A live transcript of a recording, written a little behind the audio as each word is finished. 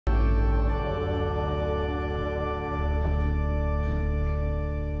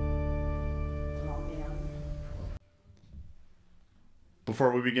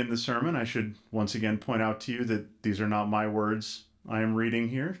Before we begin the sermon, I should once again point out to you that these are not my words I am reading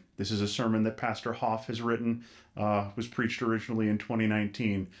here. This is a sermon that Pastor Hoff has written, was preached originally in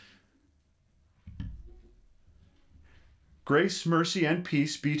 2019. Grace, mercy, and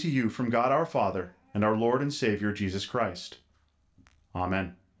peace be to you from God our Father and our Lord and Savior Jesus Christ.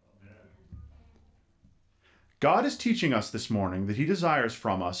 Amen. God is teaching us this morning that He desires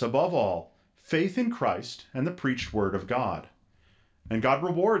from us, above all, faith in Christ and the preached Word of God. And God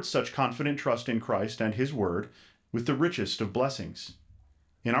rewards such confident trust in Christ and His Word with the richest of blessings.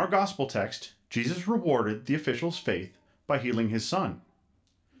 In our gospel text, Jesus rewarded the official's faith by healing his son.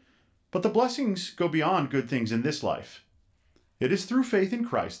 But the blessings go beyond good things in this life. It is through faith in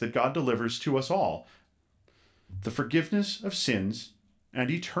Christ that God delivers to us all the forgiveness of sins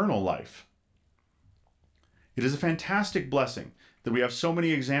and eternal life. It is a fantastic blessing that we have so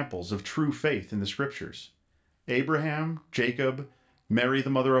many examples of true faith in the Scriptures. Abraham, Jacob, Mary, the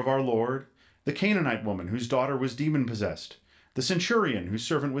mother of our Lord, the Canaanite woman whose daughter was demon-possessed, the centurion whose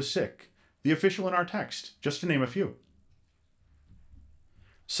servant was sick, the official in our text, just to name a few.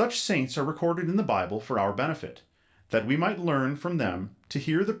 Such saints are recorded in the Bible for our benefit, that we might learn from them to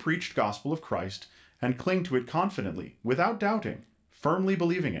hear the preached gospel of Christ and cling to it confidently, without doubting, firmly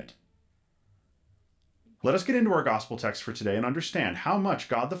believing it. Let us get into our gospel text for today and understand how much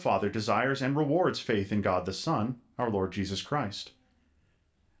God the Father desires and rewards faith in God the Son, our Lord Jesus Christ.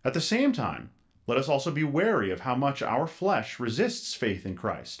 At the same time, let us also be wary of how much our flesh resists faith in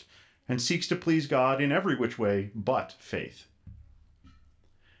Christ and seeks to please God in every which way but faith.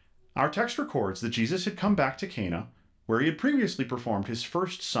 Our text records that Jesus had come back to Cana, where he had previously performed his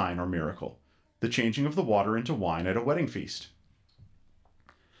first sign or miracle, the changing of the water into wine at a wedding feast.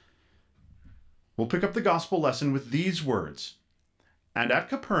 We'll pick up the gospel lesson with these words. And at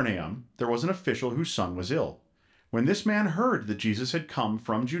Capernaum there was an official whose son was ill. When this man heard that Jesus had come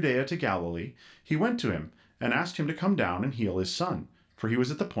from Judea to Galilee, he went to him and asked him to come down and heal his son, for he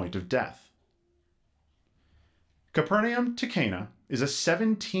was at the point of death. Capernaum to Cana is a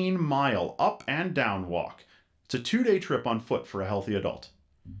 17-mile up and down walk. It's a 2-day trip on foot for a healthy adult.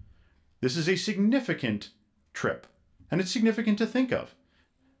 This is a significant trip, and it's significant to think of,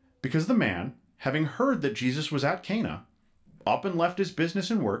 because the man, having heard that Jesus was at Cana, up and left his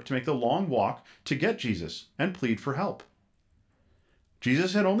business and work to make the long walk to get Jesus and plead for help.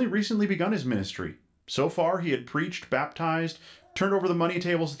 Jesus had only recently begun his ministry. So far, he had preached, baptized, turned over the money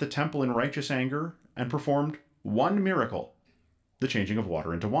tables at the temple in righteous anger, and performed one miracle, the changing of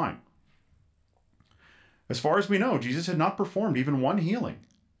water into wine. As far as we know, Jesus had not performed even one healing.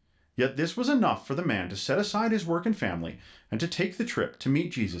 Yet this was enough for the man to set aside his work and family and to take the trip to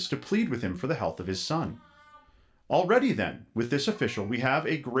meet Jesus to plead with him for the health of his son. Already then, with this official, we have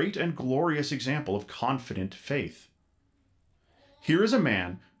a great and glorious example of confident faith. Here is a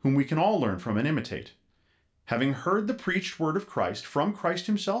man whom we can all learn from and imitate. Having heard the preached word of Christ from Christ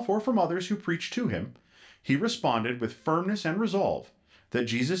himself or from others who preached to him, he responded with firmness and resolve that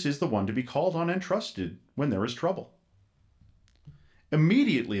Jesus is the one to be called on and trusted when there is trouble.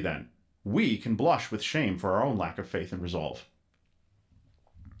 Immediately then, we can blush with shame for our own lack of faith and resolve.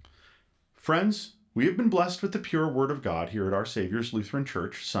 Friends, we have been blessed with the pure Word of God here at Our Savior's Lutheran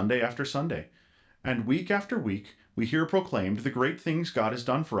Church Sunday after Sunday, and week after week we hear proclaimed the great things God has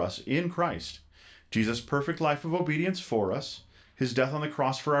done for us in Christ, Jesus' perfect life of obedience for us, his death on the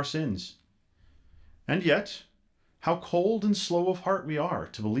cross for our sins. And yet, how cold and slow of heart we are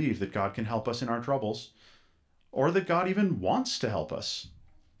to believe that God can help us in our troubles, or that God even wants to help us.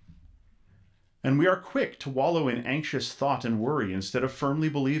 And we are quick to wallow in anxious thought and worry instead of firmly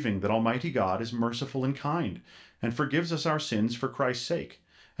believing that Almighty God is merciful and kind and forgives us our sins for Christ's sake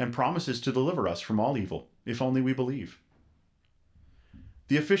and promises to deliver us from all evil, if only we believe.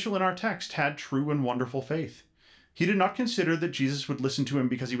 The official in our text had true and wonderful faith. He did not consider that Jesus would listen to him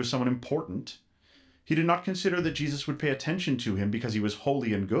because he was someone important. He did not consider that Jesus would pay attention to him because he was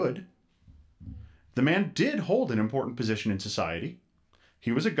holy and good. The man did hold an important position in society.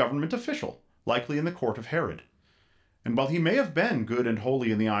 He was a government official, likely in the court of Herod. And while he may have been good and holy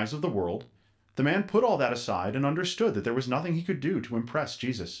in the eyes of the world, the man put all that aside and understood that there was nothing he could do to impress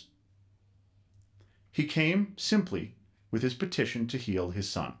Jesus. He came simply with his petition to heal his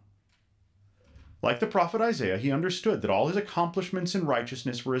son. Like the prophet Isaiah, he understood that all his accomplishments in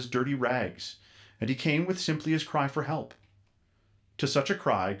righteousness were as dirty rags, and he came with simply his cry for help. To such a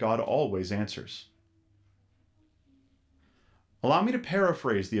cry, God always answers. Allow me to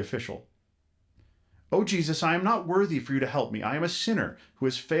paraphrase the official. "O Jesus, I am not worthy for you to help me. I am a sinner who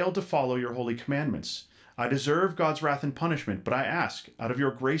has failed to follow your holy commandments. I deserve God's wrath and punishment, but I ask, out of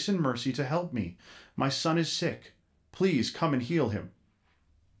your grace and mercy, to help me. My son is sick. Please come and heal him."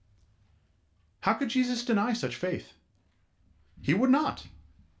 How could Jesus deny such faith? He would not.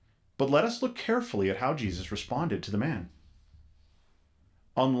 But let us look carefully at how Jesus responded to the man.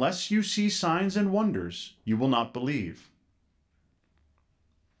 Unless you see signs and wonders, you will not believe.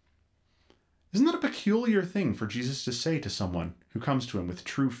 Isn't that a peculiar thing for Jesus to say to someone who comes to him with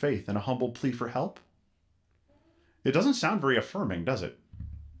true faith and a humble plea for help? It doesn't sound very affirming, does it?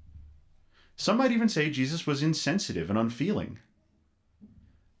 Some might even say Jesus was insensitive and unfeeling.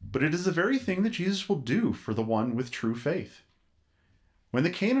 But it is the very thing that Jesus will do for the one with true faith. When the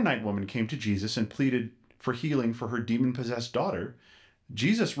Canaanite woman came to Jesus and pleaded for healing for her demon-possessed daughter,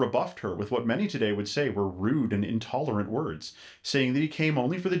 Jesus rebuffed her with what many today would say were rude and intolerant words, saying that he came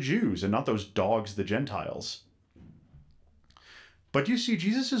only for the Jews and not those dogs, the Gentiles. But you see,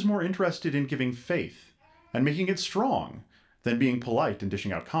 Jesus is more interested in giving faith and making it strong than being polite and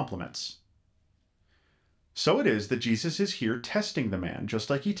dishing out compliments. So it is that Jesus is here testing the man just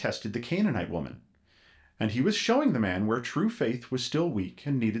like he tested the Canaanite woman. And he was showing the man where true faith was still weak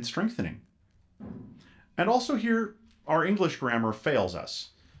and needed strengthening. And also here, our English grammar fails us.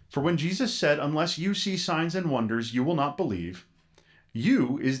 For when Jesus said, unless you see signs and wonders, you will not believe,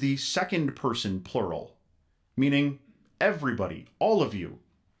 you is the second person plural, meaning everybody, all of you.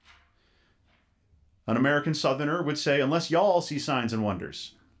 An American Southerner would say, unless y'all see signs and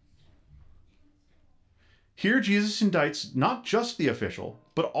wonders. Here Jesus indicts not just the official,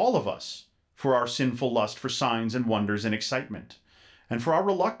 but all of us for our sinful lust for signs and wonders and excitement, and for our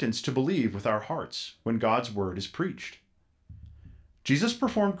reluctance to believe with our hearts when God's word is preached. Jesus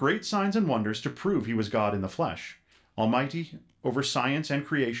performed great signs and wonders to prove he was God in the flesh, almighty over science and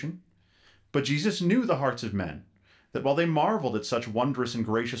creation. But Jesus knew the hearts of men, that while they marveled at such wondrous and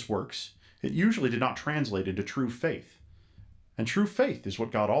gracious works, it usually did not translate into true faith. And true faith is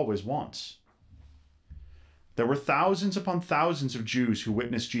what God always wants. There were thousands upon thousands of Jews who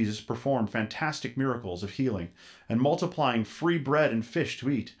witnessed Jesus perform fantastic miracles of healing and multiplying free bread and fish to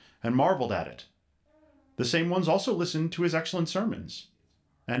eat, and marveled at it. The same ones also listened to his excellent sermons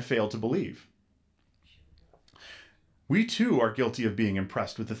and failed to believe. We too are guilty of being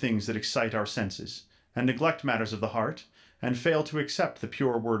impressed with the things that excite our senses and neglect matters of the heart and fail to accept the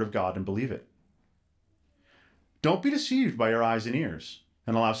pure word of God and believe it. Don't be deceived by your eyes and ears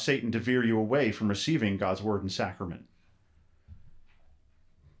and allow Satan to veer you away from receiving God's word and sacrament.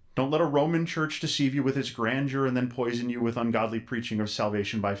 Don't let a Roman church deceive you with its grandeur and then poison you with ungodly preaching of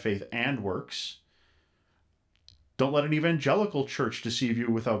salvation by faith and works. Don't let an evangelical church deceive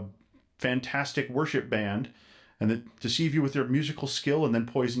you with a fantastic worship band and then deceive you with their musical skill and then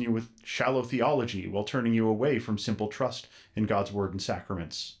poison you with shallow theology while turning you away from simple trust in God's word and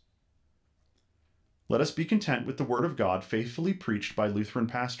sacraments. Let us be content with the word of God faithfully preached by Lutheran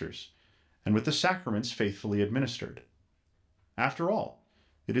pastors and with the sacraments faithfully administered. After all,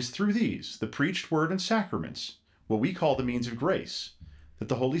 it is through these, the preached word and sacraments, what we call the means of grace, that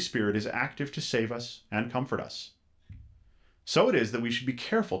the Holy Spirit is active to save us and comfort us. So it is that we should be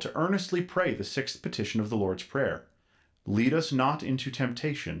careful to earnestly pray the sixth petition of the Lord's Prayer. Lead us not into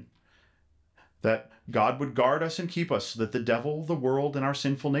temptation, that God would guard us and keep us so that the devil, the world, and our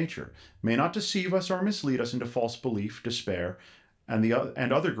sinful nature may not deceive us or mislead us into false belief, despair,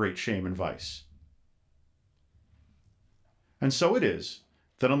 and other great shame and vice. And so it is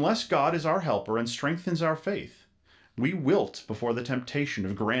that unless God is our helper and strengthens our faith, we wilt before the temptation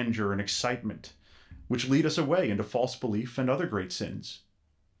of grandeur and excitement, which lead us away into false belief and other great sins.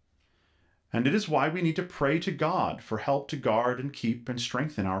 And it is why we need to pray to God for help to guard and keep and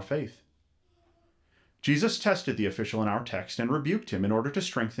strengthen our faith. Jesus tested the official in our text and rebuked him in order to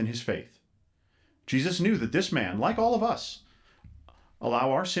strengthen his faith. Jesus knew that this man, like all of us,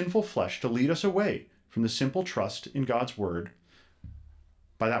 allow our sinful flesh to lead us away from the simple trust in God's word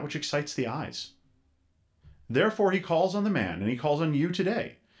by that which excites the eyes. Therefore he calls on the man, and he calls on you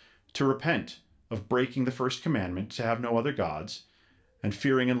today, to repent of breaking the first commandment, to have no other gods, and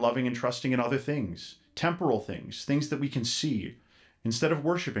fearing and loving and trusting in other things, temporal things, things that we can see, instead of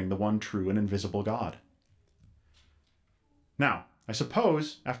worshiping the one true and invisible God. Now, I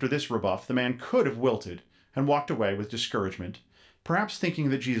suppose, after this rebuff, the man could have wilted and walked away with discouragement, perhaps thinking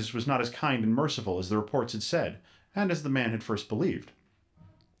that Jesus was not as kind and merciful as the reports had said, and as the man had first believed.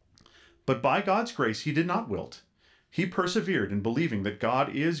 But by God's grace he did not wilt. He persevered in believing that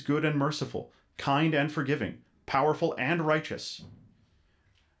God is good and merciful, kind and forgiving, powerful and righteous.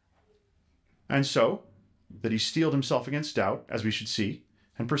 And so, that he steeled himself against doubt, as we should see,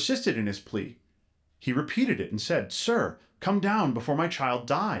 and persisted in his plea. He repeated it and said, "Sir, come down before my child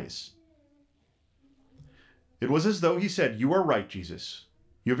dies." It was as though he said, "You are right, Jesus.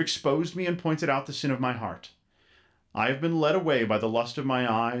 You have exposed me and pointed out the sin of my heart. I have been led away by the lust of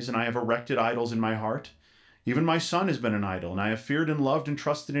my eyes, and I have erected idols in my heart. Even my son has been an idol, and I have feared and loved and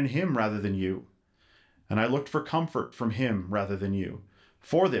trusted in him rather than you. And I looked for comfort from him rather than you.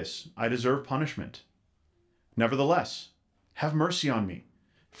 For this I deserve punishment. Nevertheless, have mercy on me.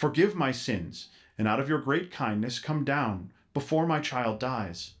 Forgive my sins, and out of your great kindness come down before my child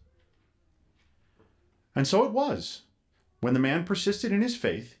dies." And so it was. When the man persisted in his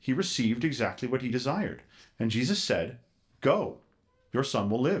faith, he received exactly what he desired. And Jesus said, "Go, your son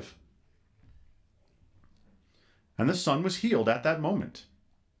will live." And the son was healed at that moment.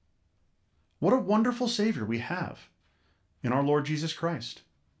 What a wonderful Savior we have in our Lord Jesus Christ.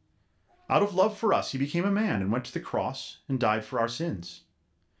 Out of love for us, he became a man and went to the cross and died for our sins.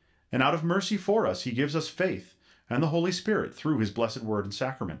 And out of mercy for us, he gives us faith and the Holy Spirit through his blessed word and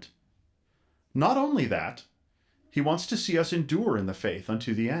sacrament. Not only that, he wants to see us endure in the faith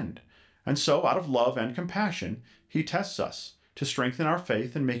unto the end. And so, out of love and compassion, he tests us to strengthen our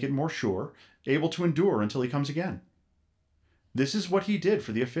faith and make it more sure, able to endure until he comes again. This is what he did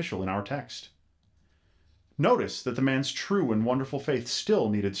for the official in our text. Notice that the man's true and wonderful faith still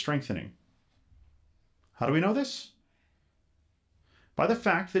needed strengthening. How do we know this? By the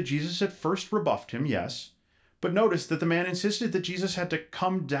fact that Jesus at first rebuffed him, yes, but notice that the man insisted that Jesus had to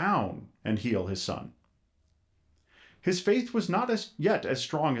come down and heal his son. His faith was not yet as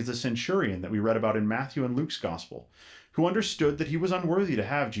strong as the centurion that we read about in Matthew and Luke's gospel, who understood that he was unworthy to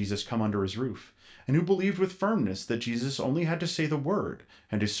have Jesus come under his roof, and who believed with firmness that Jesus only had to say the word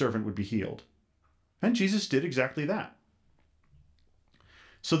and his servant would be healed. And Jesus did exactly that.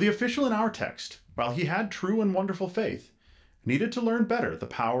 So the official in our text, while he had true and wonderful faith, needed to learn better the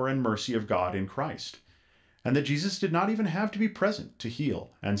power and mercy of God in Christ, and that Jesus did not even have to be present to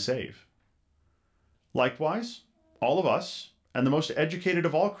heal and save. Likewise, all of us, and the most educated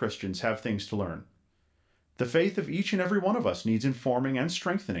of all Christians, have things to learn. The faith of each and every one of us needs informing and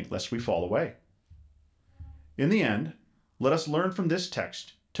strengthening, lest we fall away. In the end, let us learn from this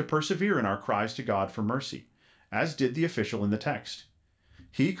text to persevere in our cries to God for mercy, as did the official in the text.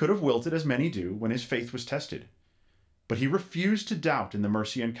 He could have wilted as many do when his faith was tested, but he refused to doubt in the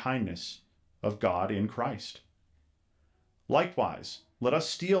mercy and kindness of God in Christ. Likewise, let us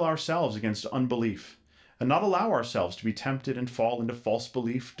steel ourselves against unbelief, and not allow ourselves to be tempted and fall into false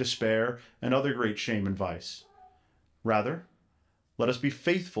belief, despair, and other great shame and vice. Rather, let us be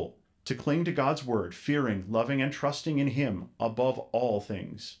faithful to cling to God's word, fearing, loving, and trusting in him above all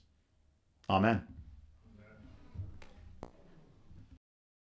things. Amen.